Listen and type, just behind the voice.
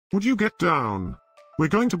Would you get down? We're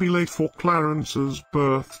going to be late for Clarence's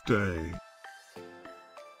birthday.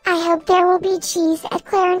 I hope there will be cheese at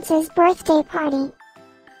Clarence's birthday party.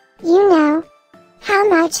 You know how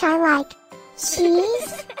much I like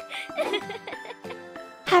cheese.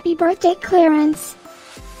 Happy birthday, Clarence!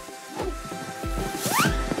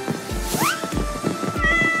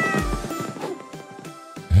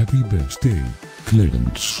 Happy birthday,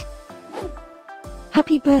 Clarence.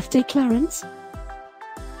 Happy birthday, Clarence!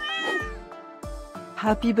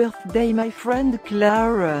 Happy birthday, my friend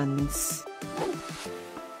Clarence.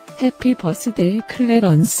 Happy birthday,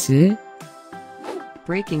 Clarence.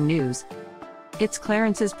 Breaking news. It's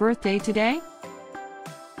Clarence's birthday today?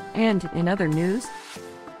 And in other news,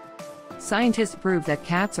 scientists prove that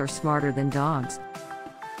cats are smarter than dogs.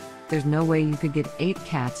 There's no way you could get 8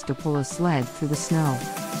 cats to pull a sled through the snow.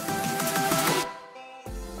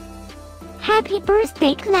 Happy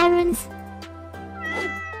birthday, Clarence!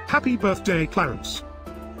 Happy birthday, Clarence.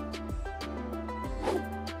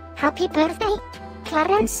 Happy birthday,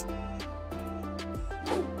 Clarence!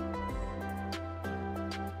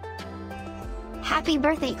 Happy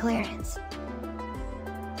birthday, Clarence!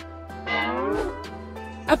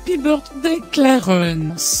 Happy birthday,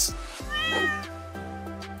 Clarence.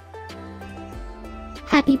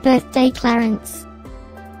 Happy birthday, Clarence!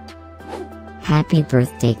 Happy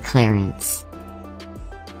birthday, Clarence.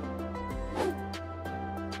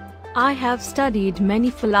 I have studied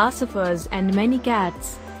many philosophers and many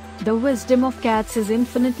cats. The wisdom of cats is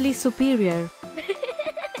infinitely superior.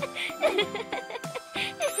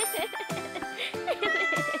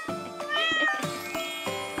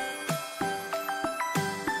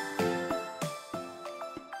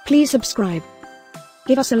 Please subscribe,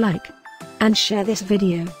 give us a like, and share this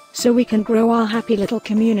video, so we can grow our happy little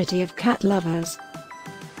community of cat lovers.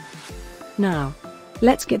 Now,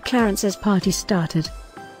 let's get Clarence's party started.